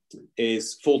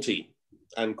 is faulty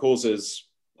and causes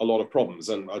a lot of problems.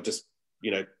 And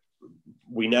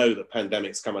we know that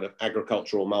pandemics come out of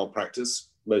agricultural malpractice,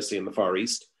 mostly in the Far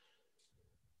East.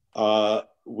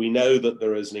 We know that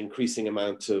there is an increasing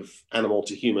amount of animal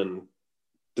to human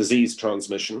disease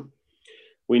transmission.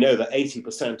 We know that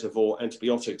 80% of all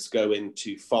antibiotics go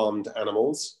into farmed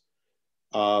animals,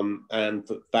 and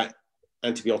that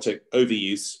antibiotic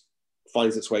overuse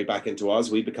finds its way back into us.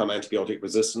 We become antibiotic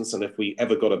resistant, and if we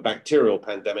ever got a bacterial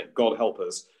pandemic, God help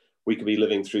us, we could be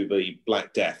living through the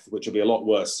Black Death, which would be a lot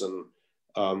worse than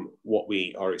what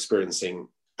we are experiencing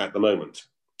at the moment.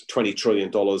 $20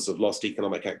 trillion of lost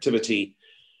economic activity,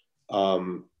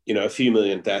 a few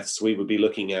million deaths. We would be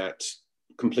looking at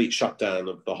complete shutdown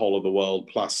of the whole of the world,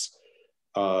 plus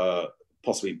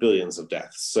possibly billions of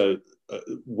deaths. So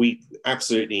we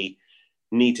absolutely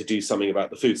need to do something about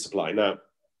the food supply. Now,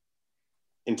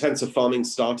 intensive farming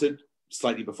started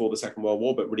slightly before the Second World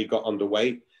War, but really got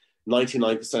underway.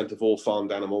 99% of all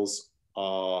farmed animals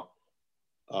are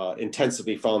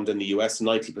intensively farmed in the US,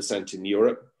 90% in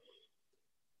Europe.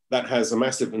 That has a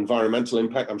massive environmental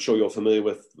impact. I'm sure you're familiar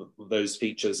with those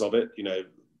features of it.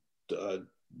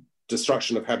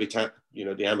 Destruction of habitat,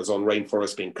 the Amazon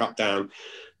rainforest being cut down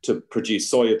to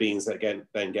produce soya beans that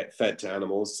then get fed to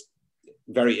animals.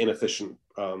 Very inefficient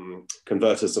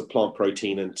converters of plant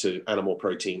protein into animal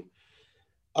protein.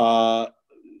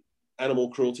 Animal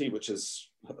cruelty, which is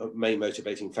a main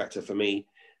motivating factor for me.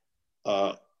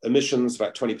 Emissions,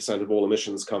 about 20% of all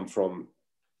emissions come from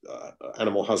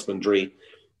animal husbandry.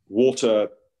 Water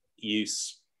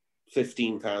use,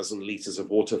 15,000 liters of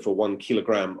water for 1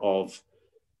 kilogram of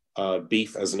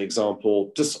beef as an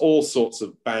example. Just all sorts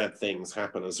of bad things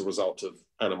happen as a result of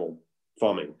animal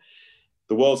farming.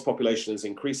 The world's population is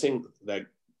increasing.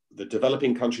 The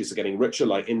developing countries are getting richer,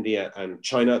 like India and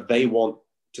China. They want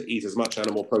to eat as much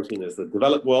animal protein as the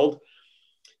developed world.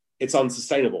 It's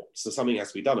unsustainable, so something has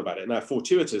to be done about it. Now,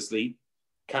 fortuitously,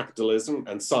 capitalism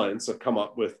and science have come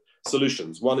up with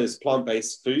solutions. One is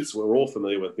plant-based foods. We're all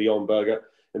familiar with Beyond Burger,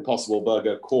 Impossible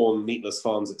Burger, Quorn, Meatless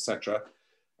Farms, etc.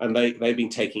 And they've been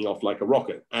taking off like a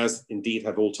rocket, as indeed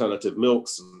have alternative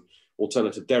milks and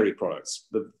alternative dairy products.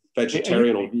 The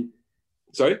vegetarian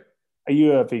Sorry? Are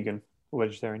you a vegan or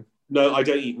vegetarian? No, I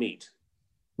don't eat meat.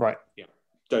 Right. Yeah,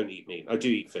 don't eat meat. I do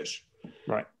eat fish.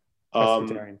 Right.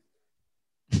 Pescatarian.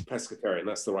 Pescatarian,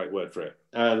 that's the right word for it.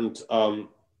 And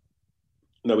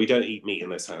no, we don't eat meat in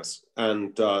this house.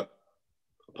 And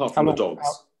apart from the dogs.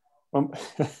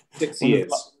 6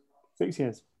 years. 6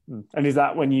 years. And is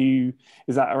that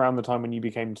around the time when you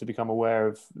become aware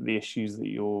of the issues that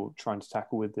you're trying to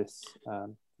tackle with this?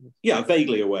 Yeah,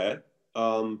 vaguely aware.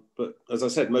 But as I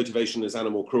said, motivation is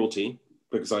animal cruelty,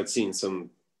 because I'd seen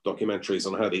some documentaries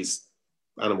on how these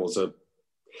animals are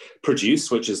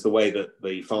produced, which is the way that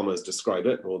the farmers describe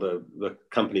it, or the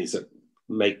companies that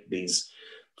make these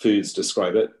foods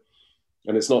describe it.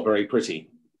 And it's not very pretty.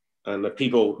 And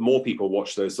more people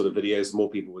watch those sort of videos, more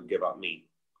people would give up meat.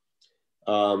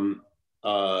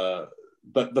 But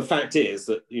the fact is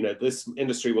that, this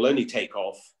industry will only take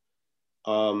off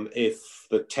if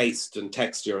the taste and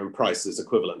texture and price is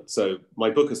equivalent. So my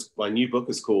new book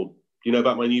is called, do you know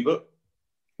about my new book?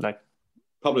 No.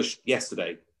 Published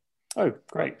yesterday. Oh,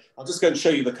 great. I'll just go and show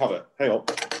you the cover. Hang on.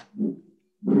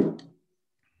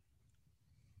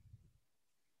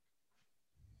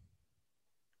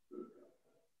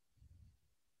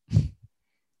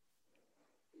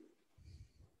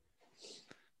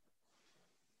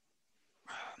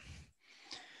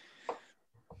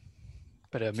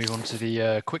 Better move on to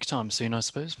the quick time soon, I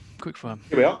suppose. Quick fire.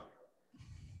 Here we are.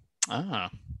 Ah.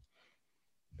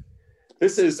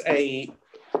 This is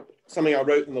something I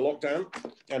wrote in the lockdown,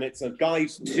 and it's a guide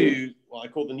to what I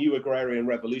call the new agrarian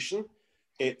revolution.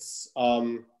 It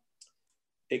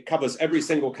covers every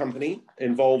single company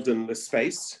involved in this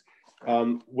space.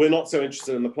 We're not so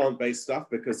interested in the plant-based stuff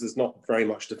because there's not very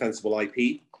much defensible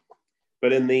IP,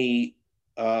 but in the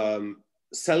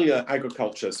cellular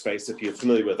agriculture space, if you're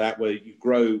familiar with that, where you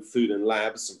grow food in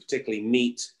labs, and particularly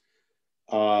meat,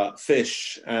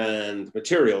 fish, and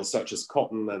materials such as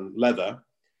cotton and leather,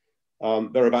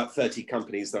 there are about 30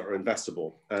 companies that are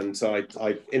investable. And so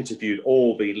I interviewed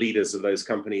all the leaders of those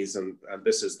companies, and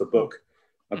this is the book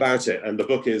about it. And the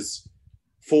book is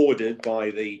forwarded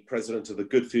by the president of the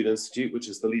Good Food Institute, which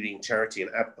is the leading charity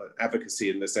and advocacy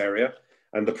in this area.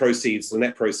 And the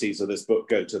net proceeds of this book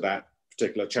go to that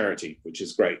particular charity, which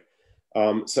is great.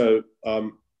 So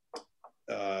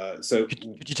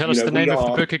could you tell us the name of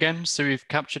the book again, so we've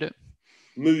captured it?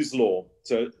 Moore's Law.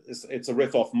 So it's a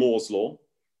riff off Moore's Law.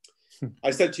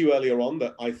 I said to you earlier on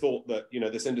that I thought that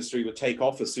this industry would take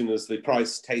off as soon as the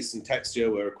price, taste, and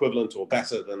texture were equivalent or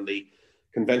better than the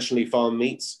conventionally farmed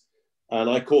meats, and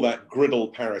I call that griddle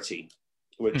parity,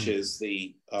 which is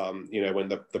the when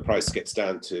the price gets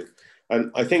down to.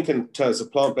 And I think in terms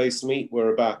of plant-based meat,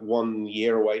 we're about 1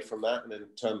 year away from that. And in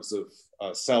terms of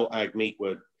cell ag meat,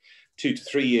 we're 2 to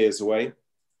 3 years away.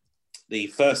 The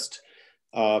first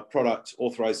product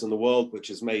authorized in the world, which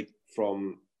is made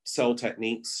from cell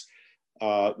techniques,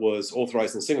 was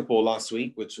authorized in Singapore last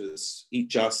week, which was Eat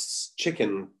Just's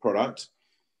chicken product.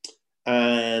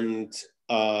 And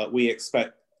we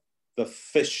expect the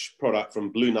fish product from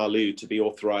Blue Nalu to be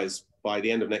authorized by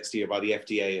the end of next year by the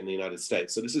FDA in the United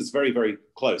States. So this is very, very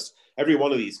close. Every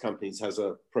one of these companies has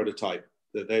a prototype.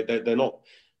 They're not,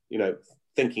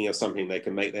 thinking of something they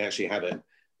can make. They actually have it.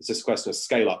 It's just a question of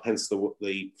scale up, hence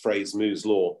the phrase Moore's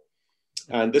Law.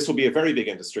 And this will be a very big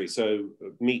industry. So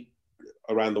meat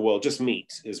around the world, just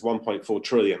meat, is 1.4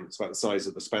 trillion. It's about the size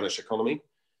of the Spanish economy.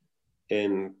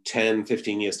 In 10,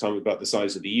 15 years' time, about the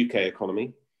size of the UK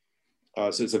economy.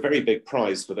 So it's a very big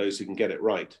prize for those who can get it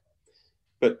right.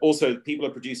 But also people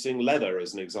are producing leather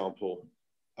as an example.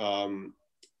 And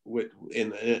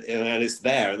it's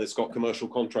there, and it's got commercial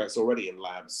contracts already in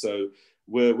labs. So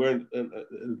we're in a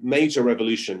major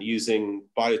revolution using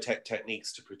biotech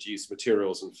techniques to produce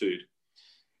materials and food.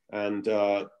 And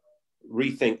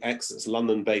Rethink X, this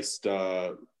London-based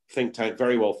think tank,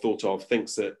 very well thought of,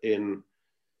 thinks that in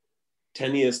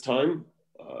 10 years' time,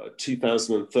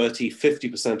 2030,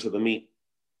 50% of the meat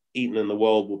eaten in the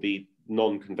world will be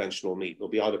non-conventional meat. It'll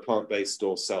be either plant-based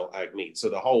or cell ag meat. So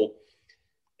the whole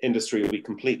industry will be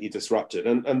completely disrupted.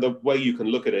 And the way you can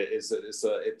look at it is that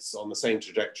it's on the same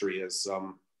trajectory as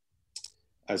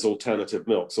as alternative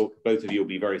milk. So both of you will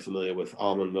be very familiar with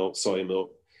almond milk, soy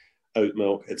milk, oat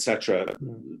milk, etc.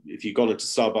 If you'd gone into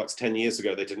Starbucks 10 years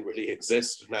ago, they didn't really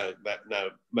exist. Now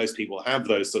most people have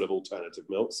those sort of alternative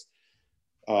milks.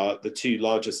 The two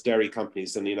largest dairy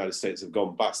companies in the United States have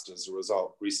gone bust as a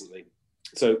result recently.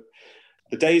 So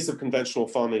the days of conventional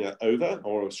farming are over,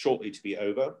 or shortly to be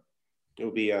over. It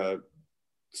will be a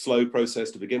slow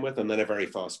process to begin with, and then a very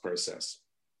fast process.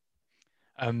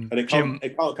 And it can't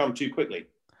come too quickly.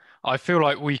 I feel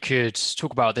like we could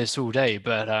talk about this all day,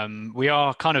 but we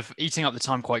are kind of eating up the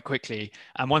time quite quickly.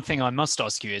 And one thing I must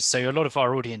ask you is, so a lot of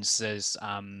our audience is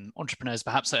entrepreneurs,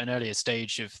 perhaps at an earlier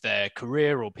stage of their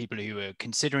career, or people who are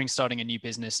considering starting a new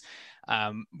business.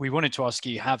 We wanted to ask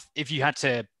you, if you had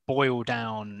to boil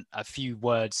down a few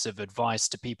words of advice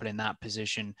to people in that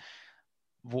position,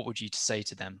 what would you say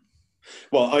to them?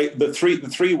 Well, the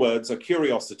three words are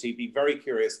curiosity. Be very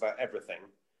curious about everything,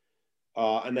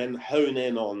 and then hone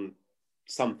in on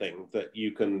something that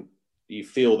you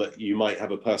feel that you might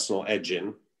have a personal edge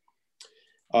in.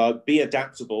 Be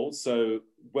adaptable. So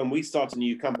when we start a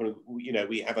new company,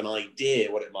 we have an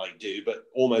idea what it might do, but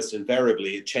almost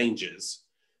invariably it changes.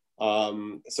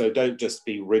 So don't just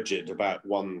be rigid about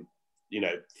one,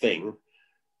 thing.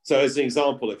 So as an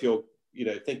example, if you're,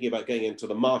 thinking about going into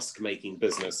the mask making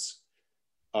business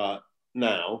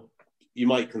now, you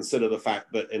might consider the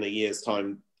fact that in a year's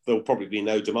time, there'll probably be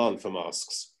no demand for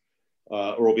masks,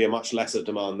 or will be a much lesser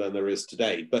demand than there is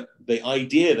today. But the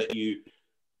idea that you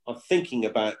are thinking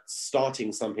about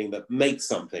starting something that makes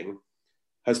something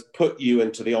has put you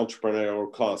into the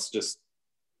entrepreneurial class just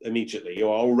immediately. You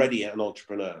are already an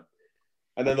entrepreneur.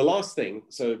 And then the last thing,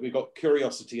 so we've got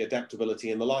curiosity,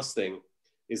 adaptability, and the last thing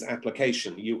is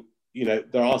application.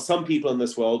 There are some people in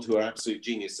this world who are absolute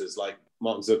geniuses, like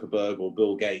Mark Zuckerberg or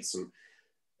Bill Gates, and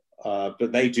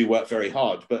but they do work very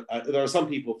hard. But there are some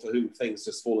people for whom things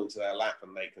just fall into their lap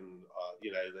and they can,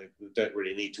 they don't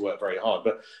really need to work very hard.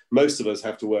 But most of us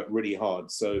have to work really hard.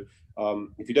 So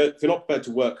if you're not prepared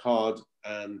to work hard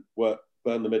and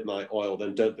burn the midnight oil,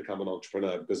 then don't become an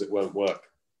entrepreneur, because it won't work.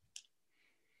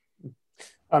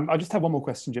 I just have one more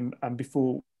question, Jim, and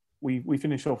before we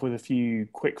finish off with a few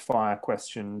quick fire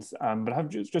questions, but I have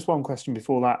just one question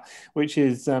before that, which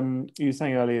is, you were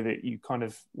saying earlier that you kind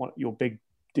of want your big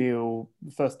deal,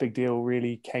 the first big deal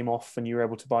really came off and you were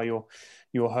able to buy your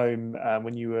home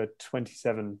when you were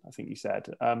 27, I think you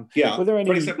said. Yeah, were there any,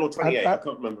 27 or 28, I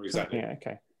can't remember exactly. Yeah,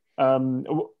 okay.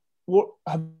 What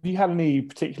have you had any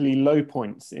particularly low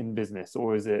points in business,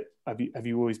 or have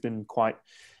you always been quite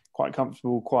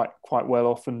comfortable, quite well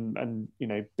off, and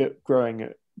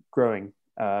growing?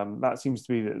 That seems to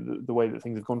be the way that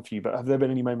things have gone for you. But have there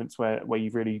been any moments where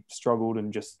you've really struggled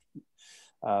and just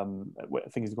where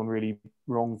things have gone really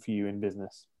wrong for you in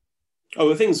business?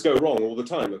 Oh, things go wrong all the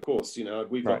time, of course.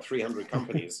 We've got Right. 300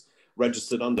 companies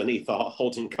registered underneath our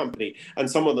holding company, and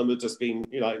some of them have just been,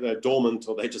 they're dormant,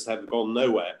 or they just haven't gone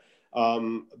nowhere.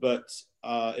 But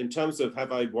in terms of,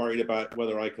 have I worried about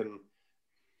whether I can,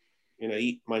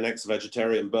 eat my next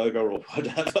vegetarian burger or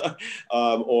whatever,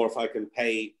 or if I can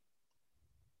pay,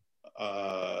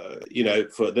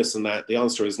 for this and that, the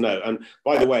answer is no. And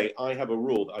by the way, I have a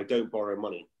rule that I don't borrow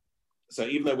money. So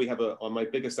even though we have my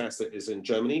biggest asset is in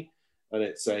Germany, and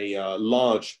it's a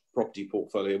large property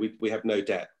portfolio, we have no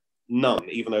debt, none,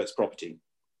 even though it's property.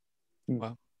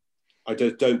 Wow. I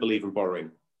don't believe in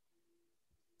borrowing.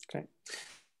 Okay.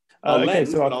 I'll lend,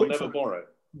 so but I'll never borrow.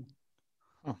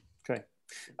 Okay.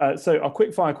 So our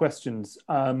quick fire questions.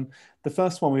 The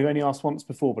first one we've only asked once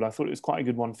before, but I thought it was quite a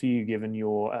good one for you given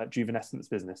your Juvenescence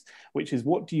business, which is,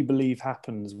 what do you believe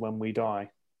happens when we die?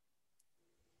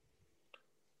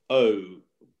 Oh,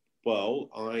 well,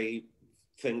 I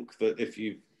think that if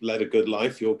you've led a good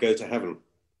life, you'll go to heaven.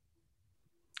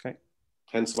 Okay.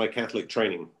 Hence my Catholic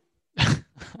training. The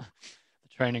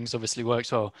training's obviously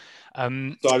works well. So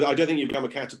I don't think you become a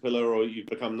caterpillar or you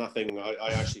become nothing. I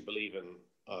actually believe in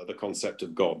the concept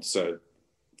of God. So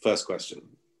first question.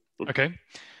 Okay.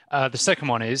 The second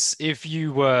one is, if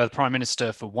you were the Prime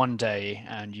Minister for one day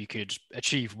and you could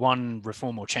achieve one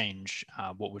reform or change,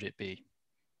 what would it be?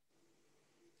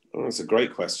 Oh, that's a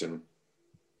great question.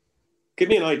 Give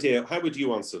me an idea. How would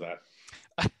you answer that?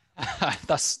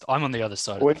 I'm on the other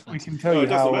side. We can tell you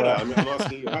how. It doesn't matter. I'm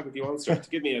asking you, how would you answer it? To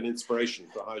give me an inspiration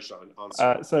for how I should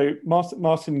answer. So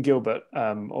Martin Gilbert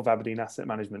of Aberdeen Asset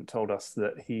Management told us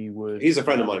that he would. He's a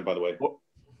friend of mine, by the way.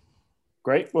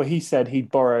 Great. Well, he said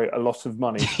he'd borrow a lot of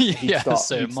money. He'd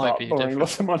it might be borrowing a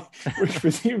lot of money, which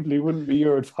presumably wouldn't be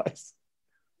your advice.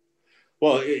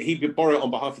 Well, he could borrow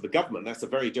on behalf of the government. That's a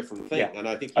very different thing. Yeah. And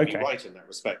I think you'd be right in that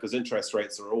respect, because interest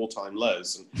rates are all-time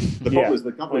lows. And the problem is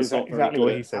the government's not very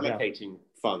good at allocating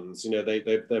funds.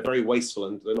 They're very wasteful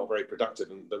and they're not very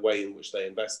productive in the way in which they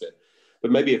invest it.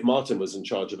 But maybe if Martin was in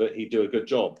charge of it, he'd do a good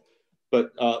job.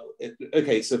 But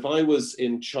okay, so if I was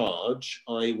in charge,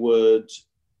 I would,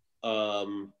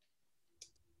 I'd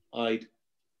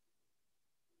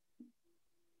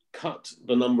cut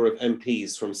the number of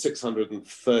MPs from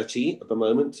 630 at the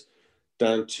moment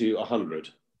down to 100.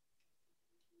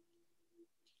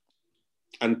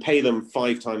 And pay them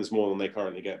 5 times more than they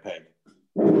currently get paid,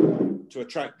 to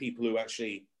attract people who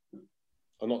actually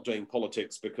are not doing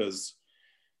politics because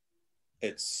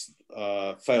it's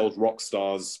failed rock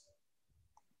stars,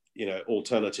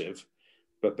 alternative,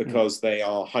 but because they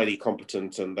are highly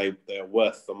competent and they're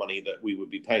worth the money that we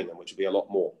would be paying them, which would be a lot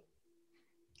more.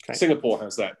 Okay. Singapore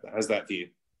has that view,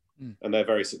 and they're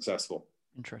very successful.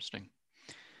 Interesting.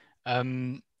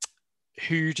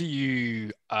 Who do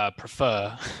you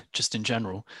prefer, just in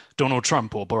general, Donald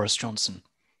Trump or Boris Johnson?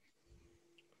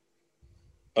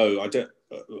 Oh, I don't.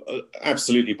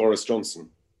 Absolutely, Boris Johnson.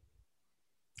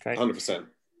 Okay, 100%.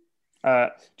 Do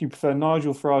you prefer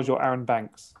Nigel Farage or Aaron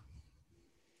Banks?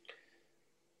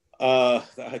 I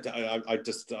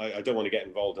don't want to get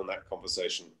involved in that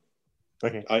conversation.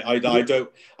 Okay. I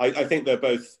think they're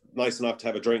both nice enough to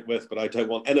have a drink with, but I don't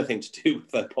want anything to do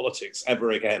with their politics ever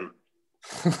again.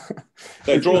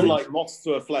 They're drawn like moths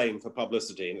to a flame for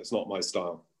publicity, and it's not my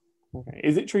style. Okay.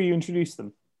 Is it true you introduced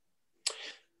them?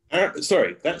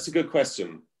 Sorry, that's a good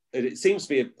question. It seems to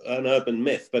be an urban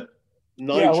myth, but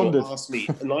Nigel asked me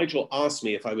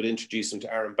if I would introduce him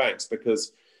to Aaron Banks,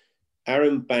 because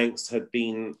Aaron Banks had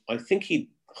been, I think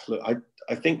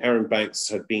Aaron Banks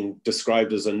had been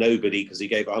described as a nobody because he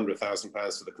gave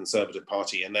 £100,000 to the Conservative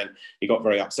Party, and then he got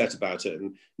very upset about it.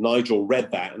 And Nigel read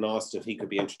that and asked if he could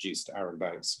be introduced to Aaron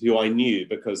Banks, who I knew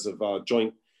because of our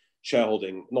joint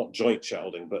shareholding, not joint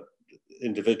shareholding, but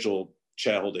individual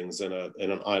shareholdings in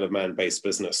an Isle of Man based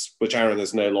business, which Aaron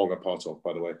is no longer part of,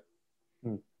 by the way.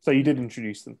 So you did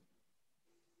introduce them?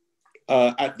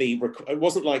 It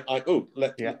wasn't like let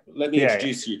me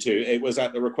introduce you to. It was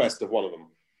at the request of one of them.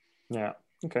 Yeah.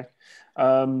 Okay.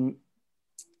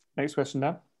 Next question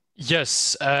now.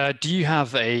 Yes. Do you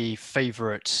have a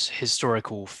favorite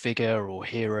historical figure or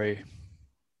hero?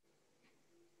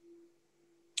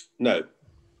 No.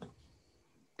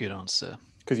 Good answer.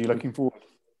 Because you're looking forward.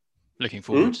 Looking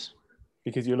forward.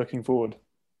 Because you're looking forward.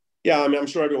 Yeah, I mean, I'm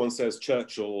sure everyone says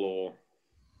Churchill or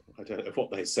I don't know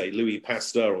what they say, Louis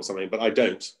Pasteur or something, but I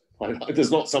don't.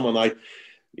 There's not someone I,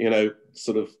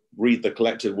 sort of read the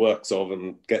collected works of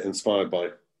and get inspired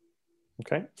by.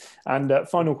 Okay. And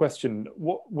final question: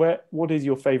 what is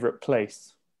your favourite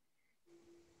place?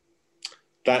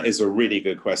 That is a really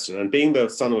good question. And being the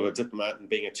son of a diplomat and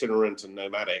being itinerant and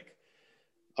nomadic,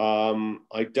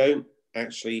 I don't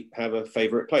actually have a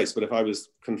favourite place. But if I was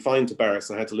confined to barracks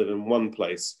and I had to live in one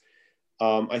place,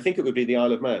 I think it would be the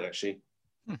Isle of Man, actually.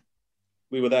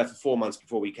 We were there for 4 months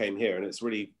before we came here, and it's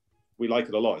really, we like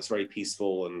it a lot. It's very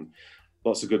peaceful and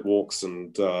lots of good walks,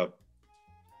 and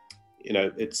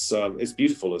it's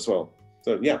beautiful as well.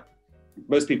 So yeah,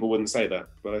 most people wouldn't say that,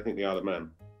 but I think the Isle of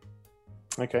Man.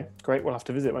 Okay, great. We'll have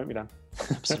to visit, won't we, Dan?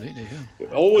 Absolutely, yeah.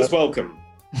 Always welcome.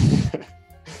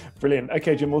 Brilliant.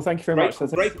 Okay, Jim. Well, thank you very much.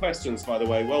 Great questions, by the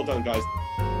way. Well done, guys.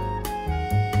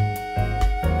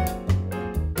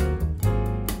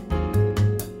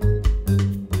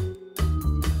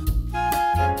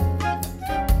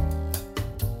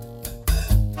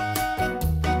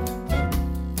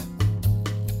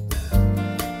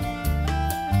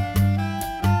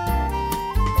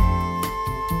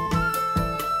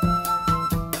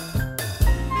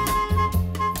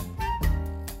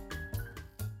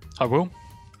 I will.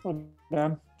 Oh,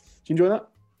 Dan. Did you enjoy that?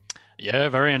 Yeah,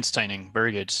 very entertaining.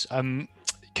 Very good.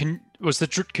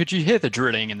 Could you hear the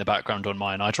drilling in the background on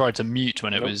mine? I tried to mute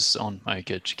when it was on. Oh,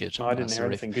 good. No, I didn't hear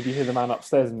anything. Could you hear the man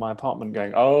upstairs in my apartment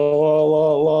going,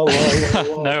 oh,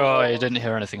 No, I didn't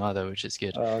hear anything either, which is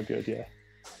good. Oh, good, yeah.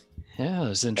 Yeah, it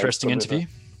was an interesting interview.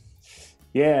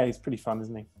 Yeah, he's pretty fun,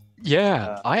 isn't he?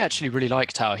 Yeah, I actually really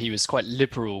liked how he was quite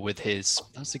liberal with his.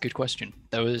 That's a good question.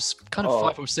 There was kind of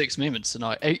 5 or 6 moments, and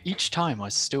each time I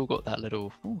still got that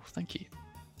little. Oh, thank you.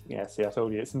 Yeah, see, I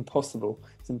told you it's impossible.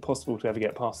 It's impossible to ever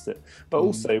get past it. But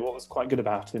also, what was quite good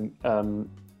about him,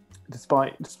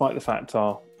 despite the fact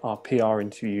our PR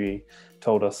interviewee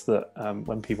told us that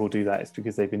when people do that, it's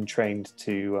because they've been trained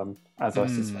to, as I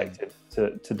suspected,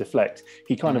 to deflect.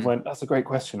 He kind of went, "That's a great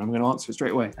question. I'm going to answer it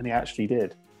straight away," and he actually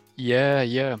did.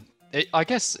 Yeah. I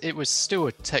guess it was still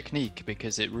a technique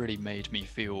because it really made me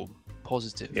feel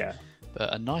positive. Yeah.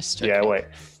 But a nice technique. Yeah, wait.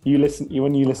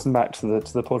 When you listen back to the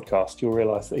podcast, you'll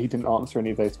realise that he didn't answer any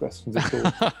of those questions at all.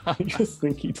 You just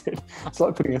think he did. It's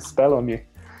like putting a spell on you.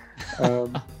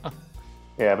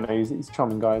 Yeah, but no, he's a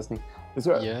charming guy, isn't he? It's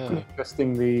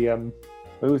interesting.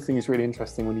 I always think it's really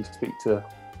interesting when you speak to,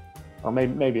 or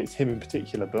maybe it's him in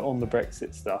particular, but on the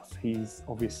Brexit stuff, he's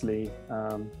obviously,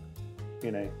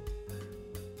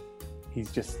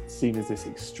 he's just seen as this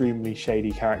extremely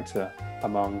shady character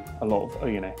among a lot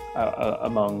of,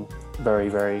 among very,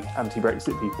 very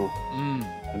anti-Brexit people.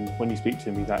 And when you speak to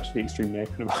him, he's actually extremely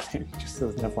open about it. He just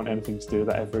doesn't ever want anything to do with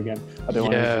that ever again. I don't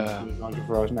want anything to do with Nigel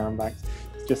Farage and Aaron Banks.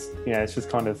 It's just, it's just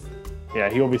kind of,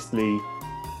 he obviously,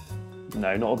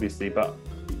 no, not obviously, but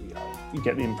you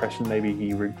get the impression maybe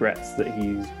he regrets that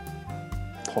he's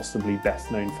possibly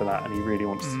best known for that, and he really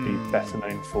wants to be better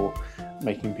known for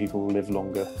making people live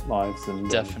longer lives. And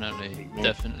definitely,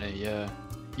 yeah.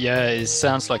 It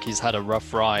sounds like he's had a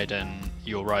rough ride, and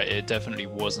you're right. It definitely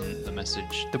wasn't the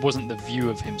message. There wasn't the view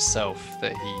of himself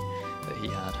that he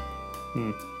had.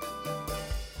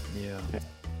 Yeah.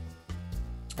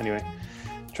 Anyway,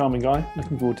 charming guy.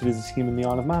 Looking forward to visiting him in the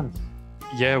Isle of Man.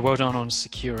 Yeah, well done on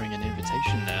securing an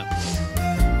invitation there.